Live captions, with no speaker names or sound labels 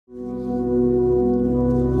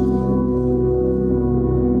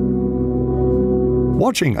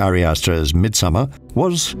Watching Ari Aster's Midsommar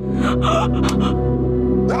was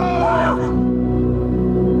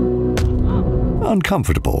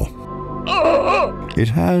uncomfortable. It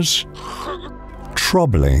has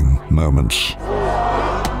troubling moments.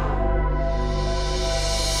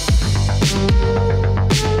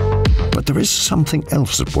 But there is something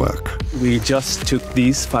else at work. We just took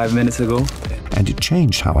these 5 minutes ago. And it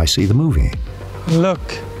changed how I see the movie. Look,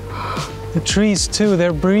 the trees too,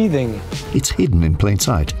 they're breathing. It's hidden in plain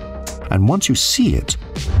sight. And once you see it,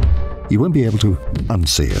 you won't be able to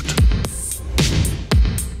unsee it.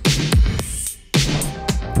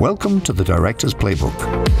 Welcome to the Director's Playbook.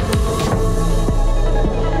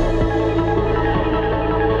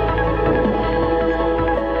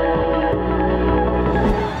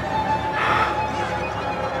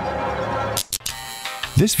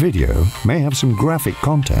 This video may have some graphic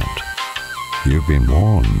content. You've been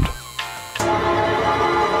warned.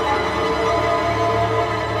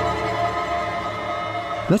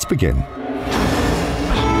 Let's begin.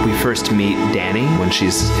 We first meet Danny when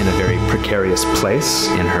she's in a very precarious place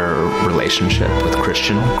in her relationship with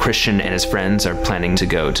Christian. Christian and his friends are planning to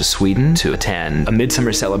go to Sweden to attend a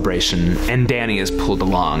midsummer celebration, and Danny is pulled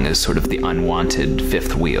along as sort of the unwanted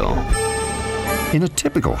fifth wheel. In a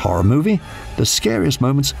typical horror movie, the scariest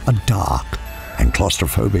moments are dark and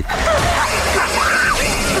claustrophobic.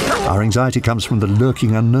 Our anxiety comes from the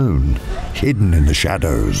lurking unknown, hidden in the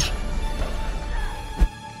shadows.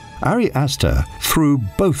 Ari Aster threw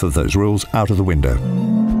both of those rules out of the window.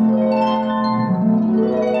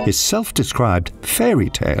 His self-described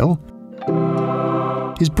fairy tale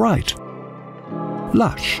is bright,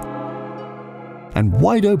 lush, and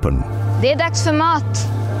wide open. Det är dags för mat.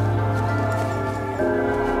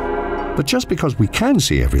 But just because we can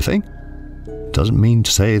see everything doesn't mean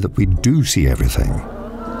to say that we do see everything.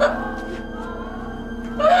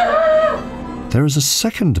 There is a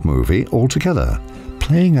second movie altogether,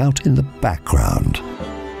 playing out in the background.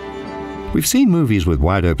 We've seen movies with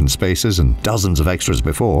wide open spaces and dozens of extras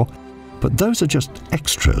before, but those are just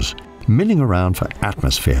extras, milling around for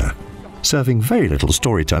atmosphere, serving very little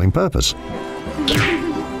storytelling purpose.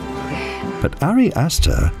 But Ari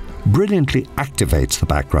Aster brilliantly activates the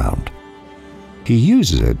background. He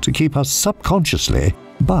uses it to keep us subconsciously,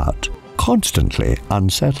 but constantly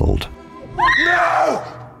unsettled. No!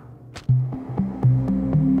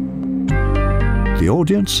 The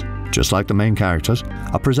audience, just like the main characters,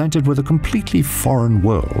 are presented with a completely foreign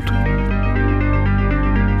world.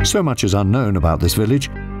 So much is unknown about this village,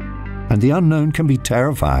 and the unknown can be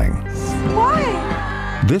terrifying.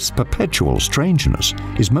 Why? This perpetual strangeness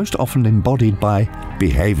is most often embodied by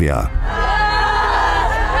behavior.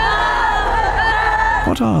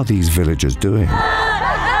 What are these villagers doing?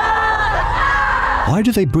 Why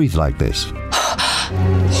do they breathe like this?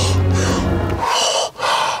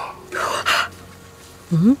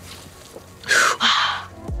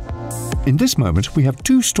 In this moment, we have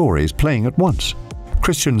two stories playing at once.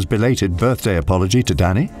 Christian's belated birthday apology to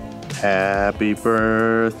Danny. Happy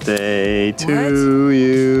birthday to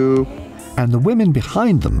you. And the women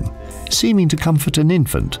behind them seeming to comfort an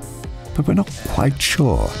infant, but we're not quite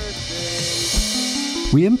sure.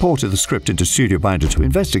 We imported the script into Studio Binder to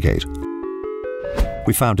investigate.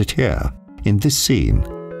 We found it here, in this scene.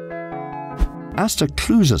 Aster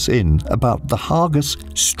clues us in about the Haga's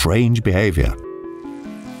strange behavior.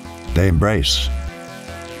 They embrace.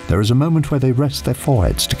 There is a moment where they rest their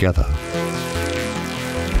foreheads together.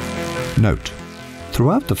 Note,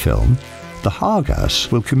 throughout the film, the Hagas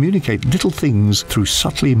will communicate little things through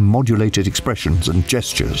subtly modulated expressions and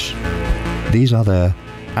gestures. These are their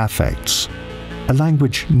affects, a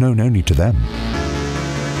language known only to them.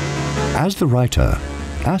 As the writer,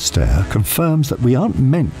 Aster confirms that we aren't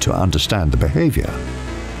meant to understand the behavior,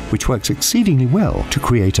 which works exceedingly well to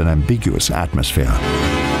create an ambiguous atmosphere.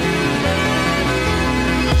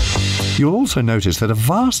 You'll also notice that a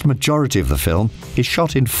vast majority of the film is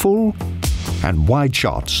shot in full and wide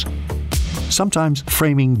shots, sometimes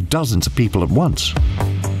framing dozens of people at once.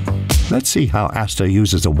 Let's see how Aster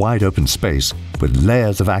uses a wide open space with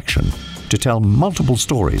layers of action to tell multiple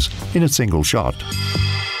stories in a single shot.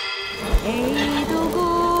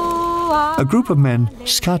 A group of men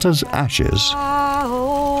scatters ashes.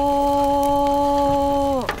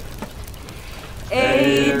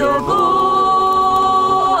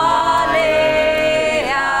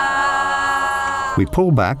 We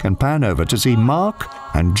pull back and pan over to see Mark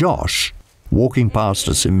and Josh walking past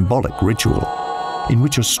a symbolic ritual in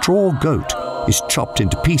which a straw goat is chopped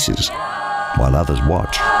into pieces while others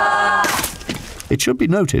watch. It should be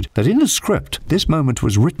noted that in the script, this moment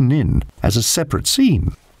was written in as a separate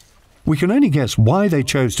scene. We can only guess why they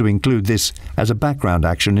chose to include this as a background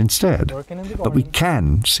action instead, but we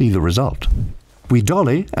can see the result. We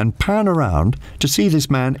dolly and pan around to see this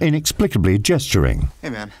man inexplicably gesturing. Hey,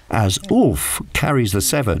 man. As Ulf carries the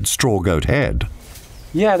severed straw goat head.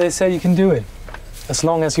 Yeah, they say you can do it. As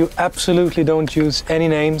long as you absolutely don't use any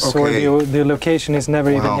names Okay. or the location is never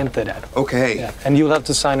even hinted at. Okay. Yeah, and you'll have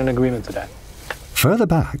to sign an agreement to that. Further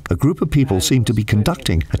back, a group of people seem to be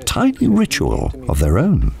conducting a tiny ritual of their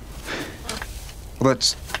own. Well,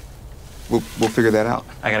 we'll figure that out.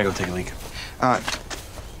 I gotta go take a leak.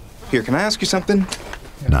 Here, can I ask you something?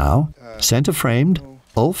 Now, center framed,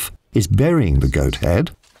 Ulf is burying the goat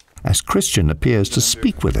head as Christian appears to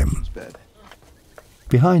speak with him.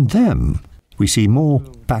 Behind them, we see more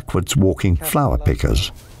backwards walking flower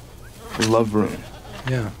pickers. The love room.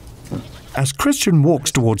 Yeah. As Christian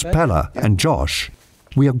walks towards Pella and Josh,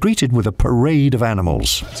 we are greeted with a parade of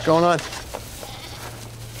animals. What's going on?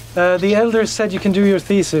 The elders said you can do your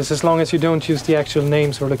thesis as long as you don't use the actual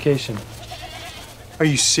names or location. Are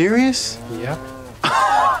you serious? Yeah.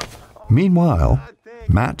 Meanwhile,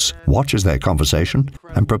 Mats watches their conversation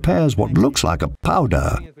and prepares what looks like a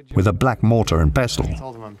powder with a black mortar and pestle.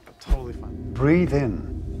 Told him I'm totally fine. Breathe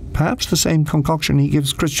in Perhaps the same concoction he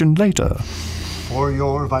gives Christian later. for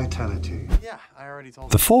your vitality. Yeah, I already told him.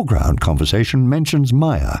 The foreground conversation mentions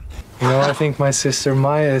Maya, You know, I think my sister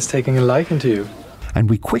Maya is taking a liking to you. and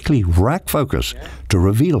we quickly rack focus to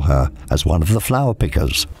reveal her as one of the flower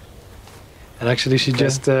pickers. And actually, she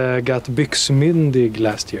just got byxmyndig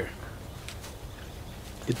last year.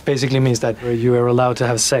 It basically means that you are allowed to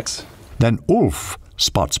have sex. Then Ulf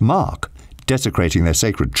spots Mark desecrating their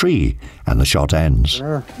sacred tree, and the shot ends.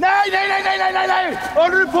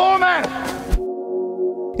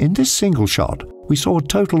 In this single shot, we saw a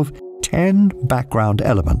total of 10 background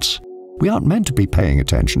elements. We aren't meant to be paying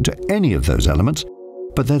attention to any of those elements,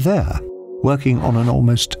 but they're there, working on an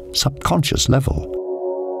almost subconscious level.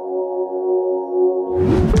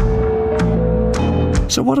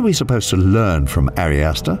 So what are we supposed to learn from Ari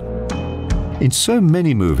Aster? In so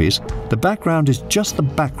many movies, the background is just the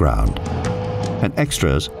background, and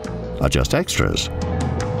extras are just extras.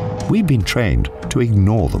 We've been trained to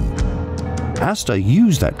ignore them. Aster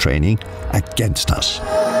used that training against us.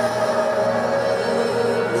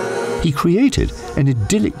 He created an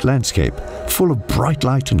idyllic landscape full of bright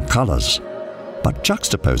light and colors, but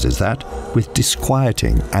juxtaposes that with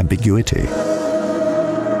disquieting ambiguity,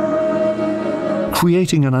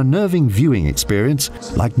 creating an unnerving viewing experience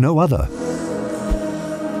like no other.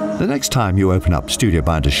 The next time you open up Studio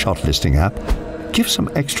Binder's shot listing app, give some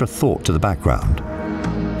extra thought to the background.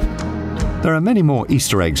 There are many more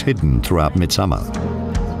Easter eggs hidden throughout Midsommar.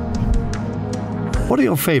 What are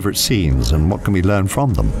your favorite scenes and what can we learn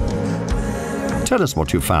from them? Tell us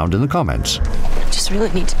what you found in the comments. I just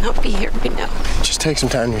really need to not be here right now. Just take some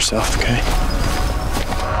time to yourself, okay?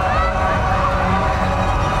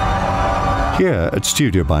 Here at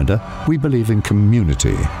Studio Binder, we believe in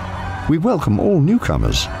community. We welcome all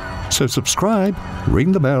newcomers. So subscribe,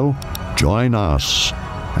 ring the bell, join us,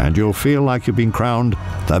 and you'll feel like you've been crowned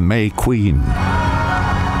the May Queen.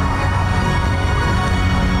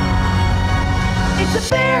 It's a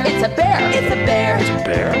bear. It's a bear. It's a bear. It's a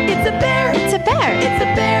bear. It's a bear. It's a bear. It's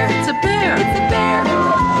a bear. It's a bear. It's a bear.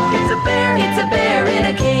 It's a bear. It's a bear in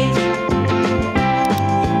a cage.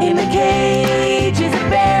 In the cage is a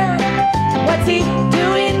bear. What's he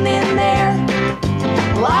doing in there?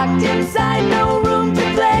 Locked inside, no room to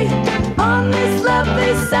play. On this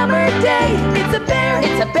lovely summer day. It's a bear.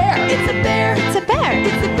 It's a bear. It's a bear. It's a bear.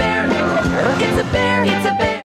 It's a bear. It's a bear. It's a bear.